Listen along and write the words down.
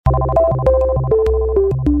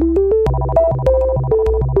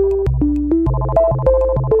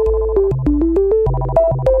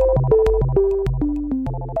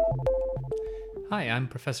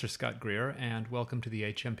Professor Scott Greer, and welcome to the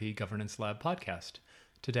HMP Governance Lab podcast.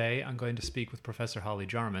 Today, I'm going to speak with Professor Holly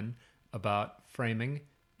Jarman about framing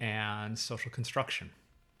and social construction.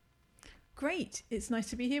 Great. It's nice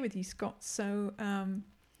to be here with you, Scott. So,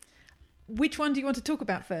 which one do you want to talk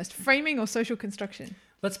about first, framing or social construction?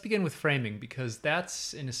 Let's begin with framing, because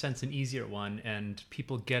that's, in a sense, an easier one, and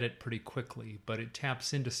people get it pretty quickly, but it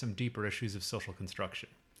taps into some deeper issues of social construction.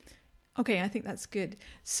 Okay, I think that's good.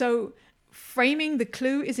 So, framing, the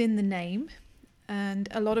clue is in the name, and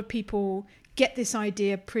a lot of people get this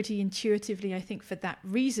idea pretty intuitively, I think, for that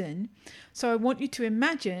reason. So I want you to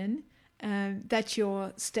imagine that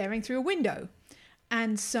you're staring through a window,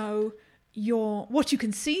 and so what you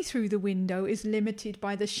can see through the window is limited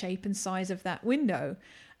by the shape and size of that window,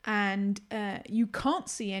 and you can't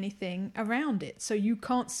see anything around it. So you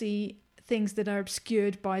can't see things that are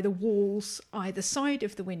obscured by the walls either side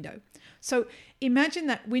of the window. So imagine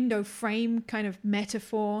that window frame kind of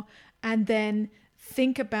metaphor, and then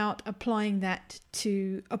think about applying that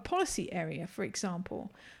to a policy area, for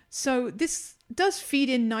example. So this does feed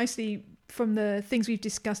in nicely from the things we've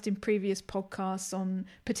discussed in previous podcasts,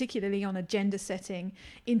 particularly on agenda setting,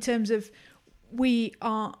 in terms of we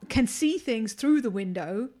can see things through the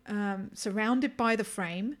window, surrounded by the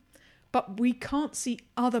frame, but we can't see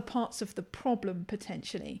other parts of the problem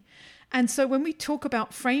potentially. And so when we talk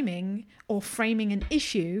about framing or framing an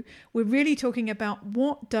issue, we're really talking about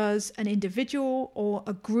what does an individual or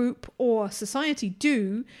a group or society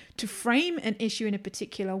do to frame an issue in a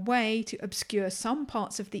particular way, to obscure some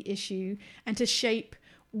parts of the issue, and to shape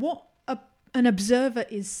what an observer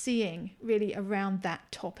is seeing really around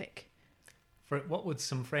that topic. What would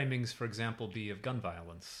some framings, for example, be of gun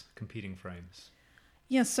violence, competing frames?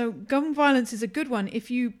 Yeah, so gun violence is a good one.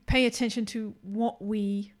 If you pay attention to what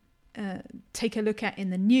we take a look at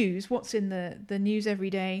in the news, what's in the news every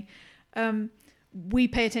day, we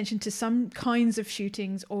pay attention to some kinds of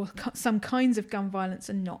shootings or some kinds of gun violence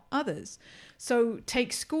and not others. So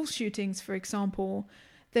take school shootings, for example.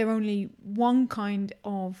 They're only one kind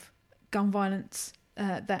of gun violence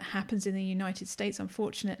that happens in the United States,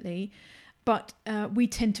 unfortunately. But we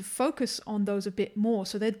tend to focus on those a bit more.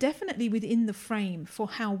 So they're definitely within the frame for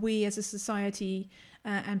how we as a society,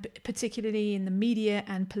 and particularly in the media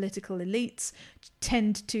and political elites,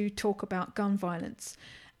 tend to talk about gun violence.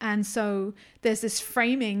 And so there's this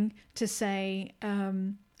framing to say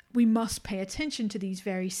we must pay attention to these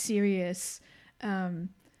very serious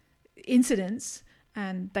incidents,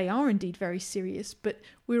 and they are indeed very serious, but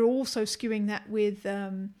we're also skewing that with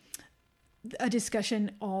a discussion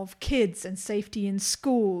of kids and safety in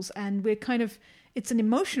schools, and it's an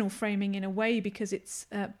emotional framing in a way, because it's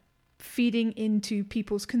feeding into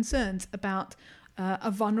people's concerns about a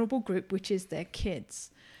vulnerable group, which is their kids.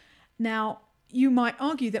 Now, you might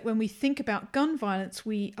argue that when we think about gun violence,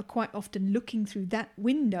 we are quite often looking through that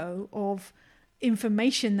window of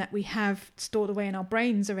information that we have stored away in our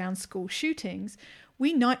brains around school shootings.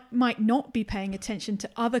 We might not be paying attention to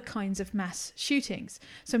other kinds of mass shootings.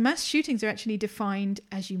 So mass shootings are actually defined,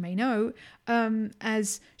 as you may know,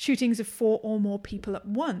 as shootings of 4 or more people at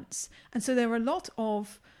once. And so there are a lot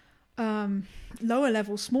of lower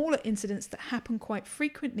level, smaller incidents that happen quite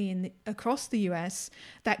frequently across the US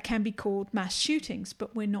that can be called mass shootings,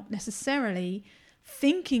 but we're not necessarily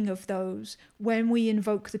thinking of those when we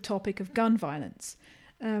invoke the topic of gun violence.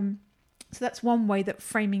 So that's one way that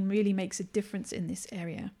framing really makes a difference in this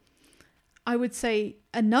area. I would say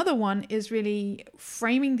another one is really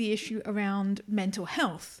framing the issue around mental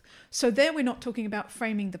health. So there we're not talking about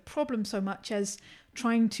framing the problem so much as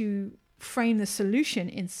trying to frame the solution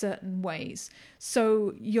in certain ways.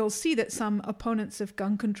 So you'll see that some opponents of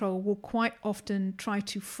gun control will quite often try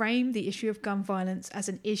to frame the issue of gun violence as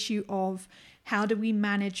an issue of how do we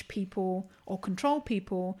manage people or control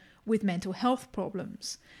people with mental health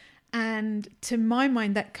problems. And to my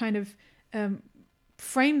mind, that kind of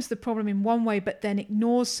frames the problem in one way, but then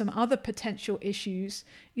ignores some other potential issues.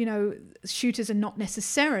 You know, shooters are not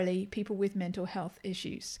necessarily people with mental health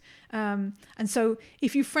issues. And so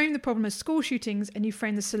if you frame the problem as school shootings and you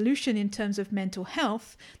frame the solution in terms of mental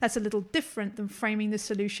health, that's a little different than framing the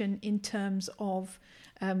solution in terms of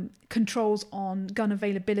controls on gun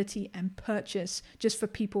availability and purchase just for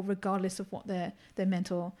people, regardless of what their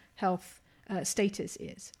mental health status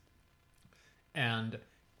is. And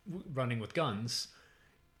running with guns,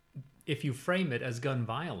 if you frame it as gun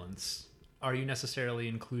violence, are you necessarily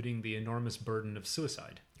including the enormous burden of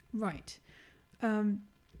suicide? Right.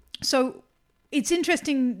 So it's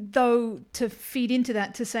interesting, though, to feed into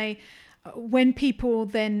that, to say when people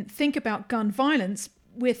then think about gun violence,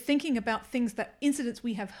 we're thinking about incidents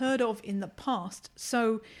we have heard of in the past.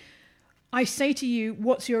 So I say to you,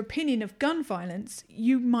 what's your opinion of gun violence?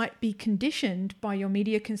 You might be conditioned by your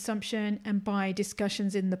media consumption and by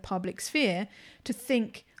discussions in the public sphere to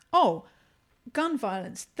think, oh, gun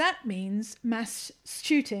violence, that means mass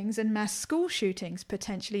shootings and mass school shootings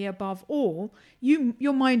potentially above all.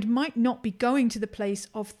 Your mind might not be going to the place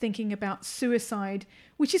of thinking about suicide,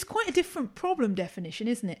 which is quite a different problem definition,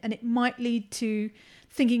 isn't it? And it might lead to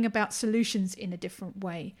thinking about solutions in a different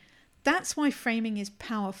way. That's why framing is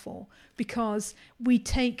powerful, because we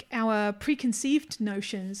take our preconceived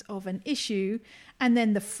notions of an issue and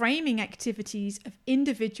then the framing activities of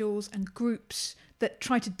individuals and groups that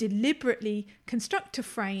try to deliberately construct a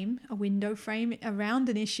frame, a window frame around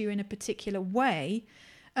an issue in a particular way.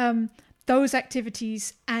 Those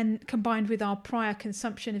activities, and combined with our prior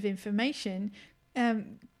consumption of information,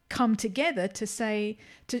 come together to say,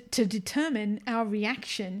 to determine our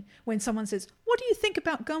reaction when someone says, what do you think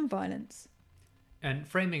about gun violence? And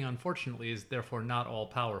framing, unfortunately, is therefore not all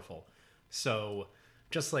powerful. So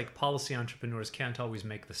just like policy entrepreneurs can't always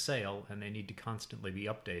make the sale and they need to constantly be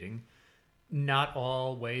updating, not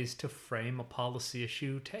all ways to frame a policy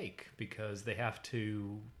issue take, because they have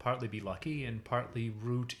to partly be lucky and partly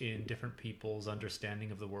root in different people's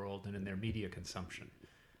understanding of the world and in their media consumption.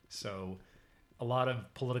 So a lot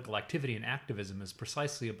of political activity and activism is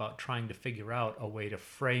precisely about trying to figure out a way to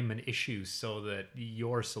frame an issue so that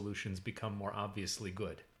your solutions become more obviously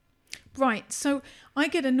good. Right. So I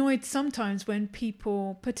get annoyed sometimes when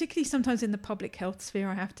people, particularly sometimes in the public health sphere,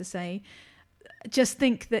 I have to say, just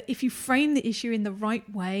think that if you frame the issue in the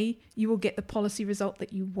right way, you will get the policy result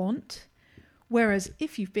that you want. Whereas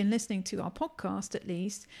if you've been listening to our podcast, at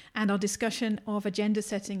least, and our discussion of agenda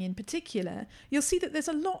setting in particular, you'll see that there's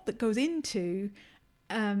a lot that goes into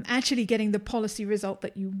actually getting the policy result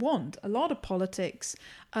that you want. A lot of politics,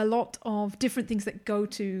 a lot of different things that go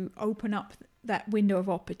to open up that window of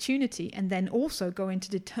opportunity and then also go into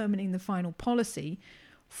determining the final policy.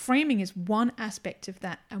 Framing is one aspect of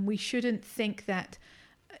that, and we shouldn't think that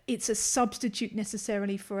it's a substitute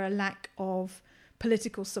necessarily for a lack of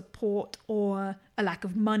political support or a lack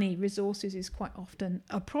of money. Resources is quite often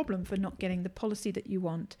a problem for not getting the policy that you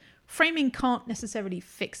want. Framing can't necessarily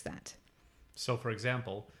fix that. So, for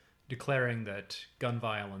example, declaring that gun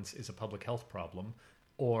violence is a public health problem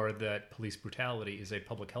or that police brutality is a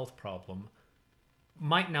public health problem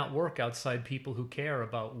might not work outside people who care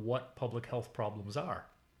about what public health problems are.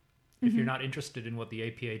 If you're not interested in what the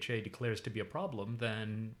APHA declares to be a problem,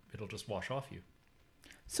 then it'll just wash off you.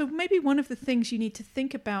 So maybe one of the things you need to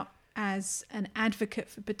think about as an advocate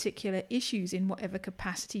for particular issues in whatever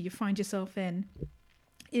capacity you find yourself in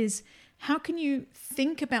is how can you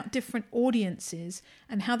think about different audiences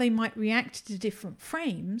and how they might react to different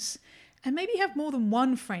frames, and maybe have more than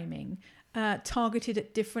one framing targeted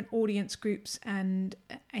at different audience groups and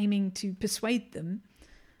aiming to persuade them.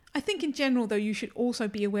 I think in general, though, you should also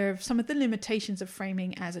be aware of some of the limitations of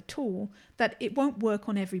framing as a tool, that it won't work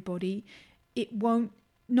on everybody.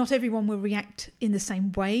 Not everyone will react in the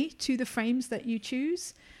same way to the frames that you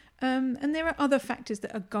choose. And there are other factors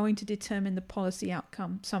that are going to determine the policy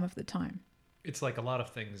outcome some of the time. It's like a lot of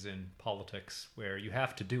things in politics where you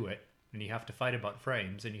have to do it and you have to fight about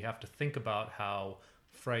frames and you have to think about how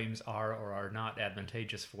frames are or are not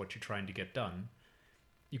advantageous for what you're trying to get done.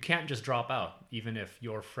 You can't just drop out, even if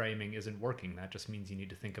your framing isn't working. That just means you need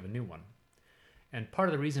to think of a new one. And part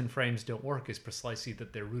of the reason frames don't work is precisely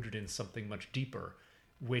that they're rooted in something much deeper,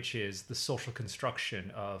 which is the social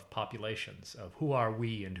construction of populations, of who are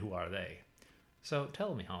we and who are they. So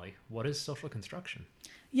tell me, Holly, what is social construction?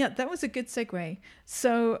 Yeah, that was a good segue.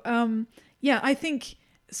 So, I think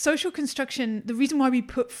social construction, the reason why we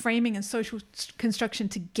put framing and social construction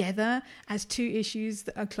together as two issues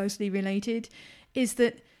that are closely related is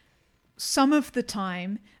that some of the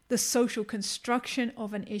time, the social construction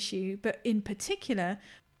of an issue, but in particular,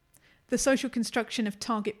 the social construction of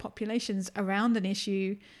target populations around an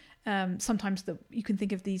issue, sometimes you can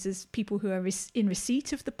think of these as people who are in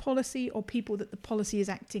receipt of the policy or people that the policy is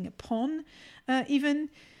acting upon, even.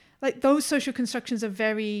 Like those social constructions are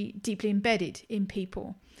very deeply embedded in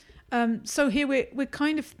people. So here we're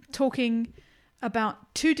kind of talking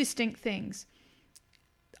about two distinct things.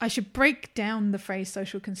 I should break down the phrase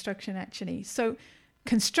social construction, actually. So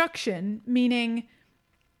construction, meaning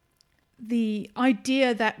the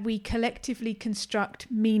idea that we collectively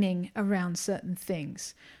construct meaning around certain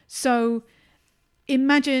things. So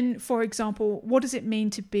imagine, for example, what does it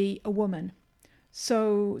mean to be a woman?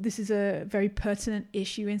 So this is a very pertinent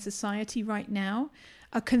issue in society right now.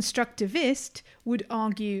 A constructivist would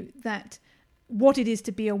argue that what it is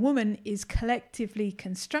to be a woman is collectively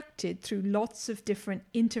constructed through lots of different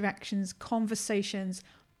interactions, conversations,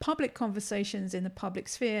 public conversations in the public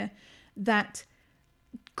sphere that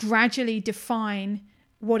gradually define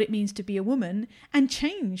what it means to be a woman and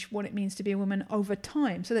change what it means to be a woman over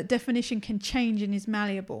time, so that definition can change and is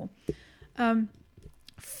malleable.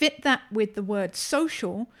 Fit that with the word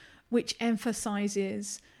social, which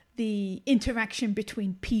emphasizes the interaction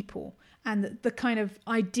between people and the kind of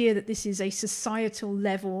idea that this is a societal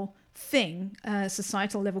level thing, a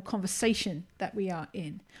societal level conversation that we are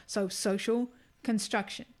in. So social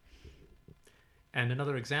construction. And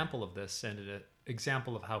another example of this, and an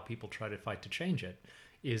example of how people try to fight to change it,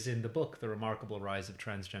 is in the book, The Remarkable Rise of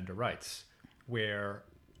Transgender Rights, where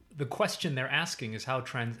the question they're asking is how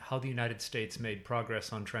the United States made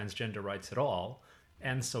progress on transgender rights at all,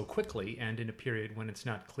 and so quickly, and in a period when it's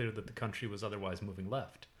not clear that the country was otherwise moving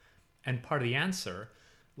left. And part of the answer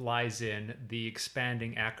lies in the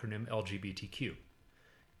expanding acronym LGBTQ.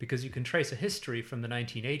 Because you can trace a history from the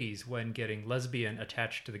 1980s when getting lesbian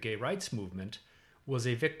attached to the gay rights movement was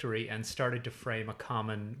a victory and started to frame a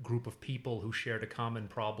common group of people who shared a common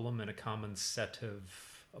problem and a common set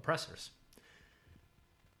of oppressors.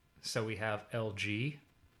 So we have LG,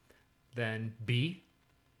 then B,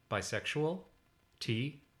 bisexual,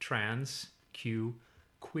 T, trans, Q,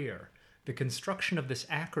 queer. The construction of this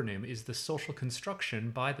acronym is the social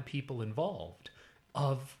construction by the people involved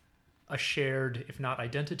of a shared, if not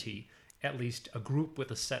identity, at least a group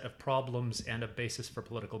with a set of problems and a basis for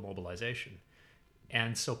political mobilization.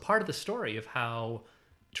 And so part of the story of how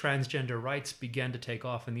transgender rights began to take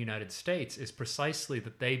off in the United States is precisely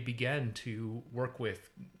that they began to work with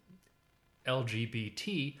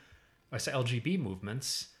LGBT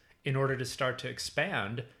movements in order to start to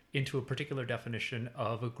expand into a particular definition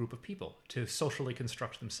of a group of people to socially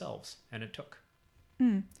construct themselves. And it took.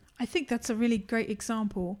 I think that's a really great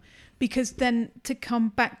example, because then to come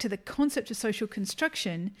back to the concept of social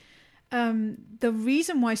construction, the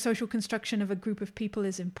reason why social construction of a group of people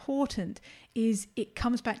is important is it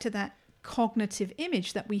comes back to that cognitive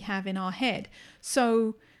image that we have in our head.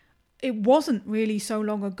 So it wasn't really so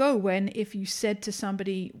long ago when if you said to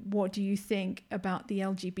somebody, what do you think about the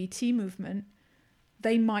LGBT movement?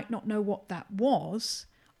 They might not know what that was.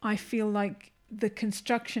 I feel like the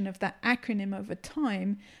construction of that acronym over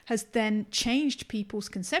time has then changed people's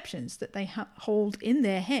conceptions that they hold in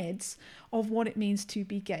their heads of what it means to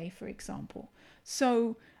be gay, for example.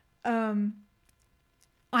 So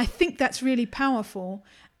I think that's really powerful,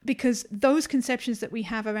 because those conceptions that we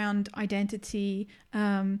have around identity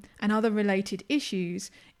and other related issues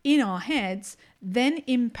in our heads then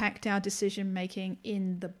impact our decision making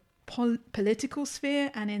in the political sphere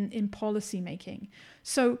and in policy making.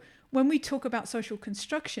 So when we talk about social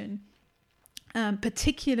construction,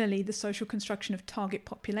 particularly the social construction of target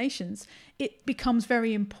populations, it becomes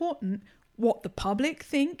very important what the public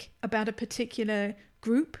think about a particular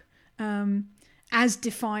group, as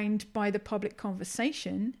defined by the public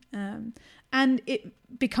conversation. And it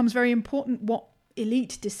becomes very important what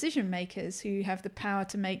elite decision makers who have the power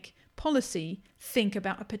to make policy think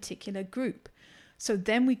about a particular group. So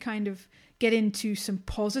then we kind of get into some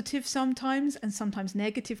positive sometimes and sometimes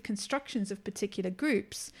negative constructions of particular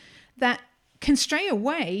groups that can stray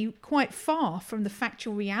away quite far from the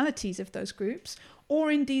factual realities of those groups,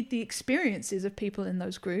 or indeed the experiences of people in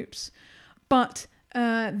those groups. But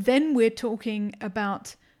then we're talking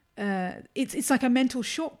about it's like a mental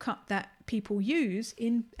shortcut that people use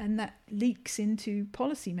and that leaks into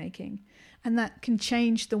policy making, and that can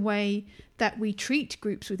change the way that we treat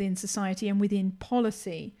groups within society and within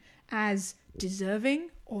policy as deserving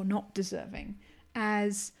or not deserving,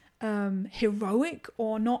 as heroic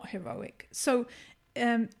or not heroic. So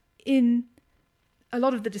in a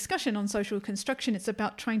lot of the discussion on social construction, it's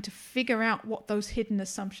about trying to figure out what those hidden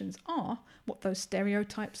assumptions are, what those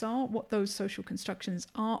stereotypes are, what those social constructions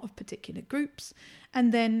are of particular groups,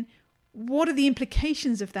 and then what are the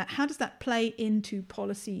implications of that? How does that play into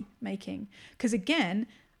policy making? Because again,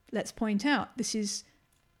 let's point out, this is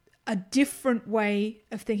a different way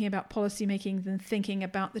of thinking about policy making than thinking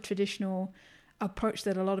about the traditional approach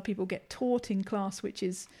that a lot of people get taught in class, which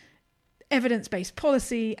is evidence-based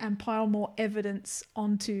policy and pile more evidence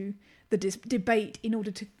onto the debate in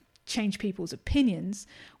order to change people's opinions.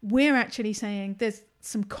 We're actually saying there's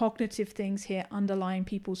some cognitive things here underlying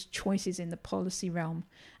people's choices in the policy realm,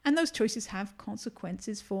 and those choices have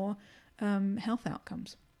consequences for health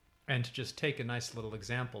outcomes. And to just take a nice little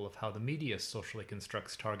example of how the media socially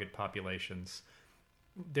constructs target populations,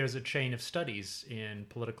 there's a chain of studies in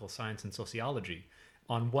political science and sociology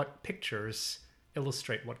on what pictures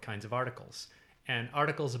illustrate what kinds of articles. And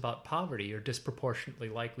articles about poverty are disproportionately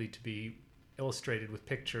likely to be illustrated with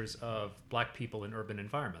pictures of Black people in urban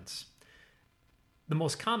environments. The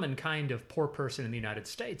most common kind of poor person in the United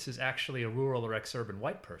States is actually a rural or ex-urban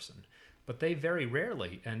white person, but they very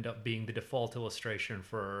rarely end up being the default illustration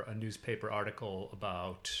for a newspaper article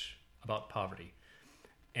about poverty.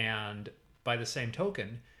 And by the same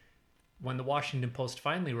token, when the Washington Post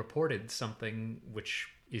finally reported something which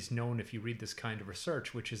is known if you read this kind of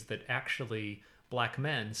research, which is that actually black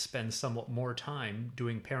men spend somewhat more time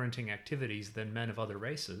doing parenting activities than men of other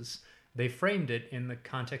races, they framed it in the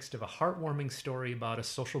context of a heartwarming story about a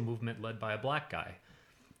social movement led by a black guy,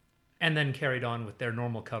 and then carried on with their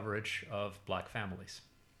normal coverage of black families.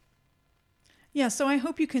 Yeah, so I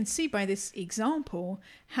hope you can see by this example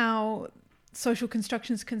how social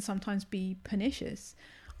constructions can sometimes be pernicious.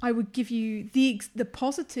 I would give you the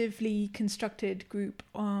positively constructed group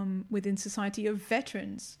within society of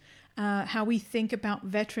veterans, how we think about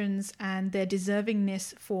veterans and their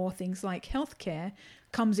deservingness for things like healthcare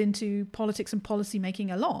comes into politics and policy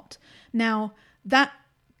making a lot. Now, that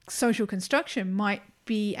social construction might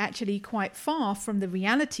be actually quite far from the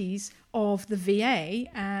realities of the VA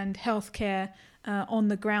and healthcare on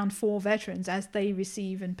the ground for veterans as they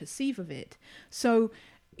receive and perceive of it. So,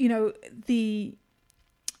 the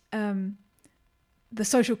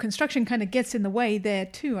social construction kind of gets in the way there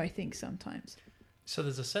too, I think, sometimes. So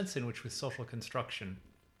there's a sense in which with social construction,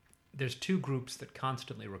 there's two groups that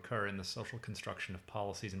constantly recur in the social construction of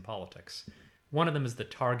policies and politics. One of them is the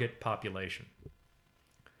target population.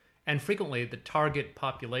 And frequently, the target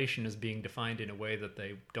population is being defined in a way that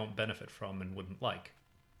they don't benefit from and wouldn't like.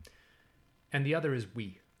 And the other is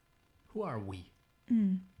we. Who are we?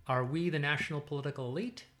 Are we the national political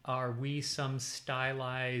elite? Are we some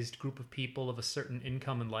stylized group of people of a certain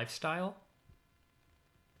income and lifestyle?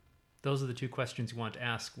 Those are the two questions you want to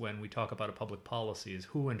ask when we talk about a public policy, is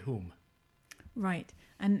who and whom. Right.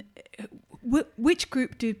 And which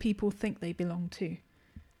group do people think they belong to?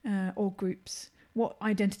 Or groups? What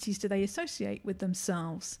identities do they associate with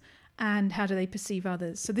themselves? And how do they perceive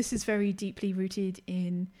others? So this is very deeply rooted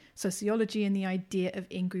in sociology and the idea of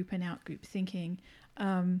in-group and out-group thinking.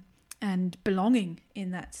 And belonging in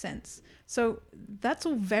that sense. So that's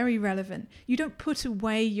all very relevant. You don't put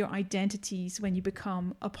away your identities when you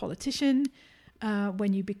become a politician,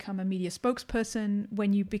 when you become a media spokesperson,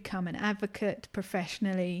 when you become an advocate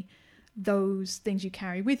professionally. Those things you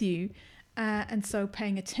carry with you. And so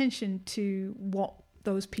paying attention to what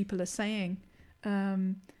those people are saying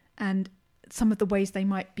and some of the ways they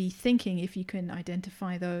might be thinking, if you can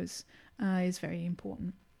identify those, is very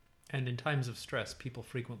important. And in times of stress, people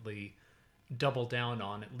frequently double down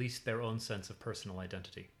on at least their own sense of personal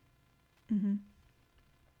identity. Mm-hmm.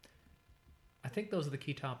 I think those are the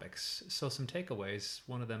key topics. So some takeaways.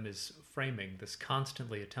 One of them is framing this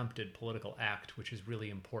constantly attempted political act, which is really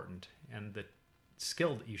important. And the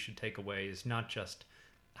skill that you should take away is not just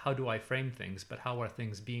how do I frame things, but how are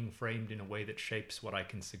things being framed in a way that shapes what I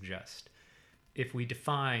can suggest. If we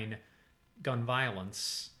define gun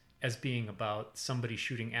violence as being about somebody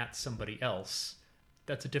shooting at somebody else,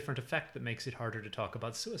 that's a different effect that makes it harder to talk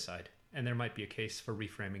about suicide. And there might be a case for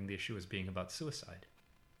reframing the issue as being about suicide.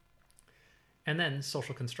 And then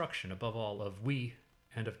social construction, above all, of we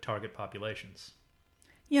and of target populations.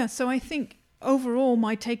 Yeah, so I think overall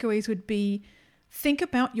my takeaways would be think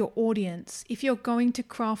about your audience. If you're going to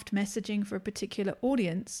craft messaging for a particular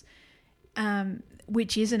audience,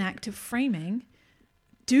 which is an act of framing,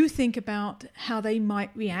 do think about how they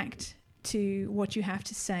might react to what you have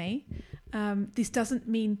to say. This doesn't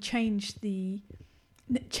mean change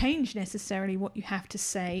necessarily what you have to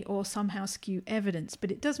say or somehow skew evidence,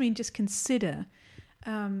 but it does mean just consider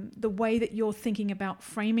the way that you're thinking about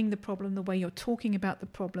framing the problem, the way you're talking about the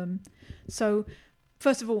problem. So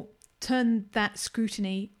first of all, turn that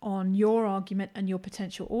scrutiny on your argument and your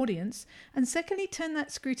potential audience. And secondly, turn that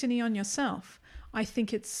scrutiny on yourself. I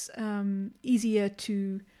think it's easier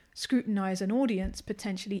to scrutinize an audience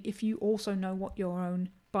potentially if you also know what your own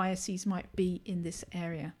biases might be in this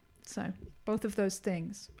area. So both of those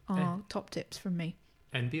things are top tips from me.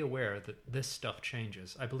 And be aware that this stuff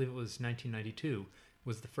changes. I believe it was 1992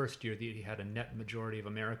 was the first year that he had a net majority of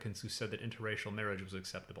Americans who said that interracial marriage was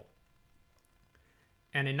acceptable.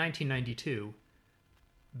 And in 1992,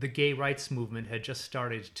 the gay rights movement had just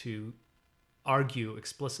started to argue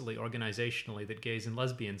explicitly organizationally that gays and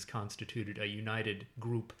lesbians constituted a united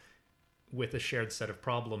group with a shared set of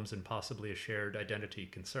problems and possibly a shared identity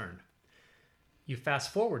concern. You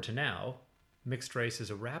fast forward to now, mixed race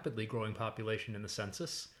is a rapidly growing population in the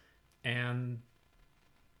census, and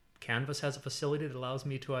Canvas has a facility that allows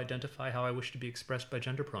me to identify how I wish to be expressed by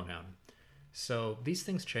gender pronoun. So these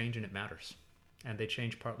things change and it matters. And they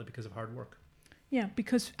change partly because of hard work. Yeah,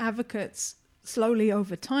 because advocates slowly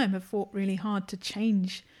over time have fought really hard to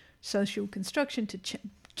change social construction, to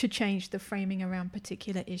change the framing around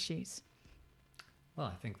particular issues. Well,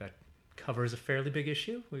 I think that covers a fairly big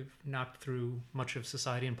issue. We've knocked through much of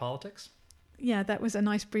society and politics. Yeah, that was a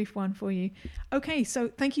nice brief one for you. Okay, so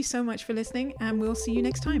thank you so much for listening, and we'll see you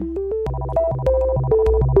next time.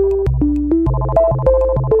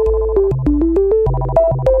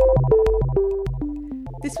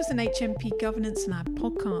 This was an HMP Governance Lab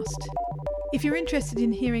podcast. If you're interested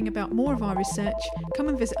in hearing about more of our research, come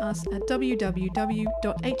and visit us at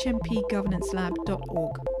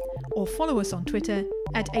www.hmpgovernancelab.org or follow us on Twitter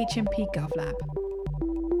at HMPGovLab.